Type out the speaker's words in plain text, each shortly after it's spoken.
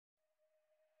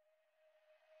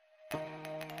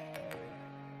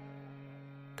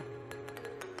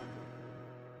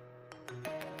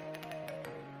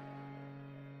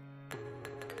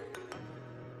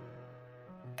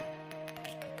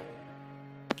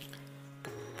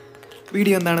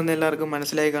Video എന്താണെന്ന് എല്ലാവർക്കും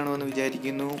മനസ്സിലായി കാണുമെന്ന്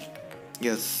വിചാരിക്കുന്നു.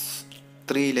 Yes,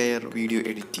 3 layer video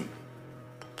editing.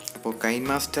 അപ്പോൾ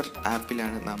കൈൻമാസ്റ്റർ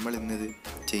ആപ്പിലാണ് നമ്മൾ ഇന്നത്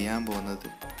ചെയ്യാൻ പോകുന്നത്.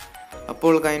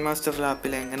 അപ്പോൾ കൈൻമാസ്റ്റർ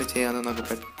ആപ്പിൽ എങ്ങനെ ചെയ്യാമെന്ന് നമുക്ക്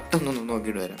പെട്ടെന്നൊന്ന്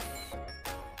നോക്കിയിട്ട് വരാം.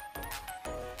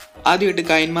 ആദ്യമായിട്ട്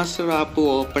കൈൻമാസ്റ്റർ ആപ്പ്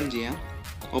ഓപ്പൺ ചെയ്യാം.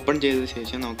 ഓപ്പൺ ചെയ്ത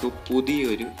ശേഷം നമുക്ക്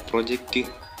പുതിയൊരു പ്രൊജക്റ്റ്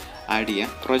ആഡ്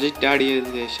ചെയ്യാം. പ്രൊജക്റ്റ് ആഡ് ചെയ്ത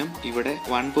ശേഷം ഇവിടെ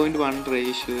 1:1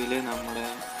 റേഷ്യോയിൽ നമ്മുടെ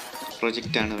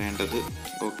പ്രൊജക്റ്റാണ് വേണ്ടത്.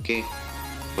 ഓക്കെ,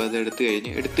 അപ്പോൾ അത്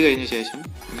എടുത്തു കഴിഞ്ഞ ശേഷം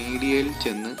മീഡിയയിൽ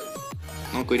ചെന്ന്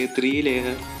നമുക്കൊരു 3 ലെയർ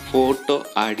ഫോട്ടോ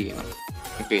ആഡ് ചെയ്യണം.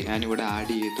 ഓക്കെ, ഞാനിവിടെ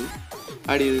ആഡ്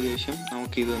ചെയ്ത ശേഷം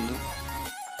നമുക്കിതൊന്ന്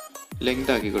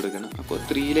ലെങ്ത് ആക്കി കൊടുക്കണം. അപ്പോൾ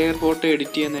 3 ലെയർ ഫോട്ടോ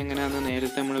എഡിറ്റ് ചെയ്യുന്നത് എങ്ങനെയാണെന്ന്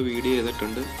നേരത്തെ നമ്മൾ വീഡിയോ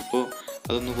ചെയ്തിട്ടുണ്ട്. അപ്പോൾ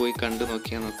അതൊന്ന് പോയി കണ്ടു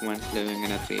നോക്കിയാൽ നമുക്ക് മനസ്സിലാവും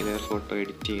എങ്ങനെയാണ് 3 ലെയർ ഫോട്ടോ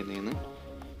എഡിറ്റ് ചെയ്യുന്നതെന്ന്.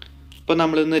 അപ്പോൾ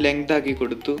നമ്മളിന്ന് ലെങ്ത് ആക്കി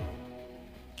കൊടുത്തു.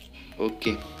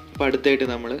 ഓക്കെ, അപ്പോൾ അടുത്തായിട്ട്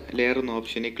നമ്മൾ ലെയർ എന്ന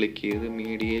ഓപ്ഷനിൽ ക്ലിക്ക് ചെയ്ത്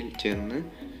മീഡിയയിൽ ചെന്ന്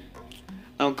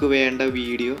നമുക്ക് വേണ്ട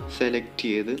വീഡിയോ സെലക്ട്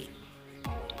ചെയ്ത്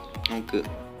നമുക്ക്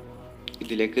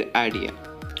ഇതിലേക്ക് ആഡ് ചെയ്യാം.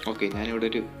 ഓക്കെ, ഞാനിവിടെ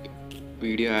ഒരു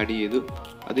വീഡിയോ ആഡ് ചെയ്തു.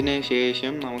 അതിന്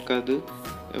ശേഷം നമുക്കത്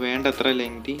വേണ്ടത്ര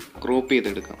ലെങ്തി ക്രോപ്പ്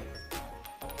ചെയ്തെടുക്കാം.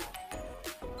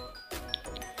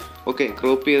 ഓക്കെ,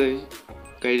 ക്രോപ്പ് ചെയ്ത്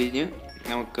കഴിഞ്ഞ്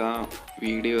നമുക്ക് ആ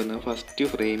വീഡിയോ ഒന്ന് ഫസ്റ്റ്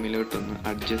ഫ്രെയിമിലോട്ടൊന്ന്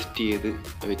അഡ്ജസ്റ്റ് ചെയ്ത്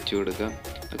വെച്ച് കൊടുക്കാം.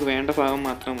 നമുക്ക് വേണ്ട ഭാഗം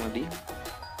മാത്രം മതി.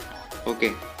 ഓക്കെ,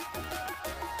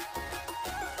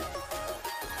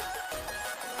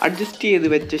 അഡ്ജസ്റ്റ് ചെയ്ത്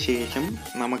വെച്ച ശേഷം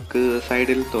നമുക്ക്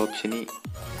സൈഡിലത്തെ ഓപ്ഷനിൽ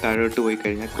താഴോട്ട് പോയി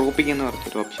കഴിഞ്ഞാൽ ക്രോപ്പിംഗ് എന്ന്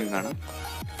പറഞ്ഞൊരു ഓപ്ഷൻ കാണാം.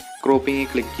 ക്രോപ്പിംഗ്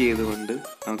ക്ലിക്ക് ചെയ്തുകൊണ്ട്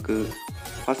നമുക്ക്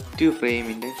ഫസ്റ്റ്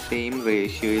ഫ്രെയിമിൻ്റെ സെയിം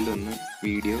റേഷ്യോയിൽ ഒന്ന്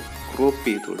വീഡിയോ ക്രോപ്പ്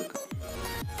ചെയ്ത് കൊടുക്കാം.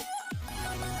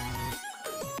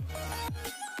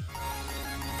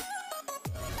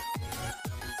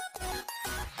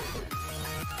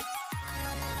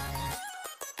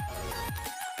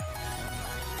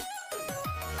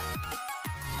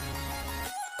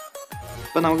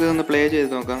 അപ്പോൾ നമുക്കിതൊന്ന് പ്ലേ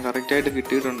ചെയ്ത് നോക്കാം കറക്റ്റായിട്ട്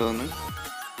കിട്ടിയിട്ടുണ്ടോ എന്ന്.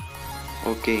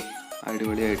 ഓക്കെ,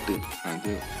 അടിപൊളിയായിട്ട്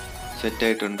അത്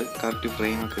സെറ്റായിട്ടുണ്ട്. കറക്റ്റ്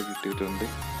ഫ്രെയിമൊക്കെ കിട്ടിയിട്ടുണ്ട്.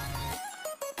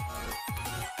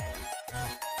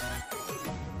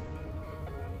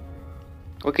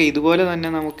 ഓക്കെ, ഇതുപോലെ തന്നെ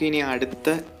നമുക്ക് ഇനി അടുത്ത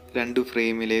 2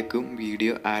 ഫ്രെയിമിലേക്കും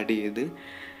വീഡിയോ ആഡ് ചെയ്ത്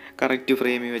കറക്റ്റ്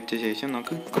ഫ്രെയിമിൽ വെച്ച ശേഷം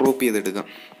നമുക്ക് ക്രോപ്പ് ചെയ്തെടുക്കാം.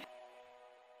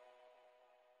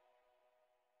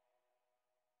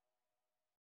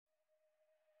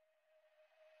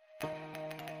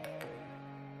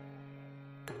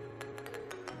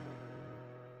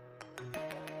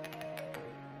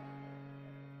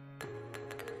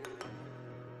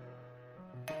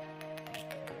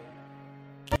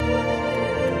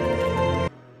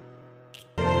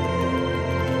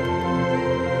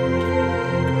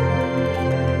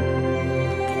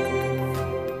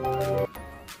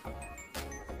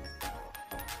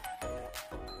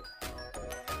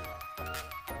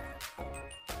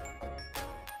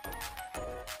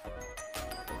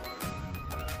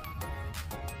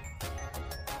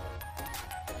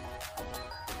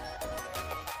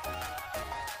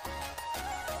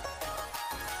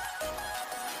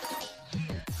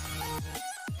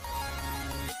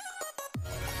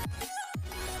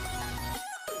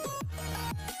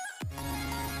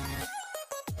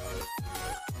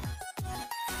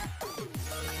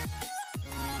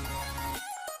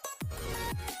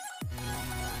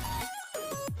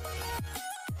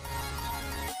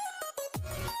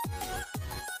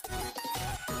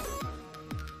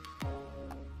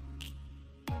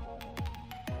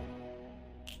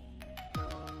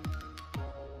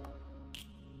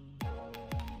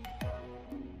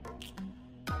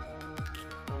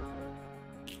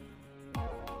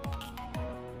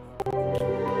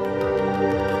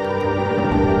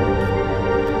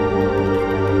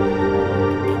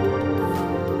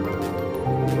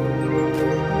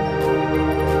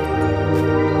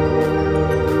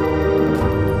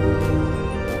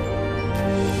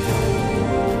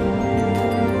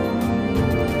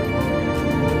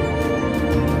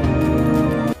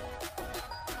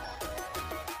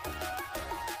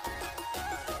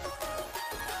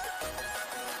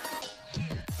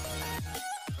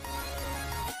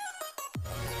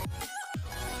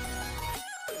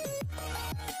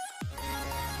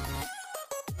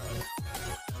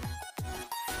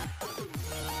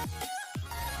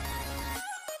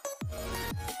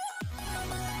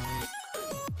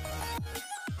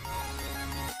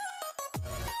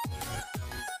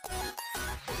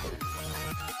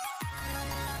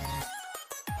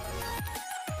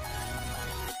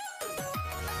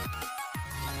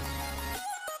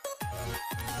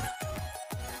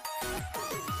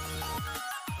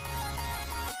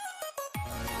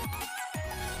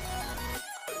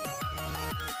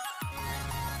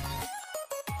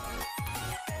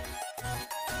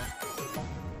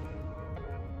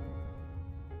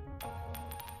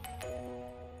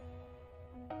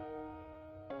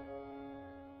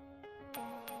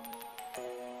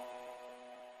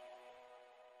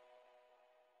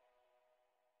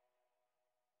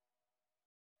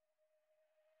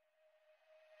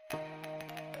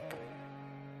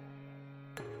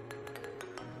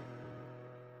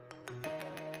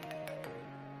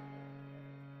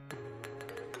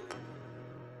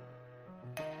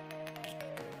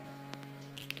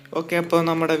 ഓക്കെ, അപ്പോൾ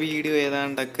നമ്മുടെ വീഡിയോ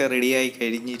ഏതാണ്ടൊക്കെ റെഡിയായി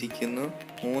കഴിഞ്ഞിരിക്കുന്നു.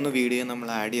 3 വീഡിയോ നമ്മൾ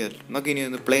ആഡ് ചെയ്തിട്ടുണ്ട്. നമുക്ക് ഇനി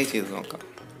ഒന്ന് പ്ലേ ചെയ്ത് നോക്കാം.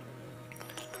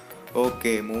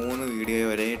 ഓക്കെ, 3 വീഡിയോ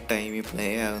ഒരേ ടൈമിൽ പ്ലേ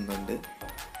ആകുന്നുണ്ട്.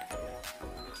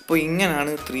 അപ്പോൾ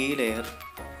ഇങ്ങനെയാണ് 3 ലെയർ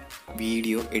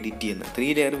വീഡിയോ എഡിറ്റ് ചെയ്യുന്നത്. 3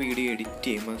 ലെയർ വീഡിയോ എഡിറ്റ്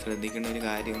ചെയ്യുമ്പോൾ ശ്രദ്ധിക്കേണ്ട ഒരു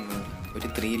കാര്യം, ഒരു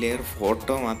 3 ലെയർ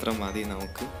ഫോട്ടോ മാത്രം മതി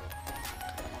നമുക്ക്.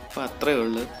 അപ്പോൾ അത്രയേ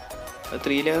ഉള്ളൂ.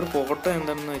 3 ലെയർ ഫോട്ടോ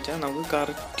എന്താണെന്ന് വെച്ചാൽ നമുക്ക്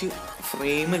കറക്റ്റ്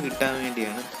ഫ്രെയിം കിട്ടാൻ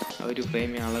വേണ്ടിയാണ്. ആ ഒരു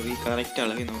ഫ്രെയിം അളവിൽ കറക്റ്റ്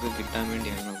അളവിൽ നമുക്ക് കിട്ടാൻ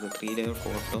വേണ്ടിയാണ് നമുക്ക് 3 ലെയർ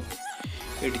ഫോട്ടോ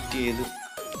എഡിറ്റ് ചെയ്ത്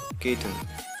കയറ്റുന്നത്.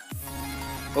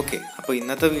 ഓക്കെ, അപ്പോൾ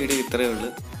ഇന്നത്തെ വീഡിയോ ഇത്രയേ ഉള്ളൂ.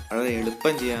 വളരെ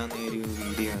എളുപ്പം ചെയ്യാവുന്ന ഒരു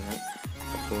വീഡിയോ ആണ്.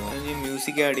 അപ്പോൾ അതിന്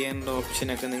മ്യൂസിക് ആഡ് ചെയ്യാനുള്ള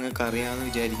ഓപ്ഷനൊക്കെ നിങ്ങൾക്ക് അറിയാമെന്ന്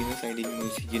വിചാരിക്കുന്ന സൈഡിൽ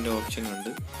മ്യൂസിക്കിൻ്റെ ഓപ്ഷൻ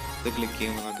ഉണ്ട്. ഇത് ക്ലിക്ക്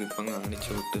ചെയ്യുമ്പോൾ നമുക്ക് ഇപ്പം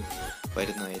കാണിച്ചോട്ട്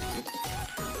വരുന്നതായിരിക്കും.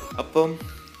 അപ്പം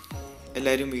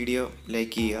എല്ലാവരും വീഡിയോ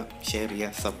ലൈക്ക് ചെയ്യുക, ഷെയർ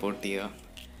ചെയ്യുക, സപ്പോർട്ട് ചെയ്യുക.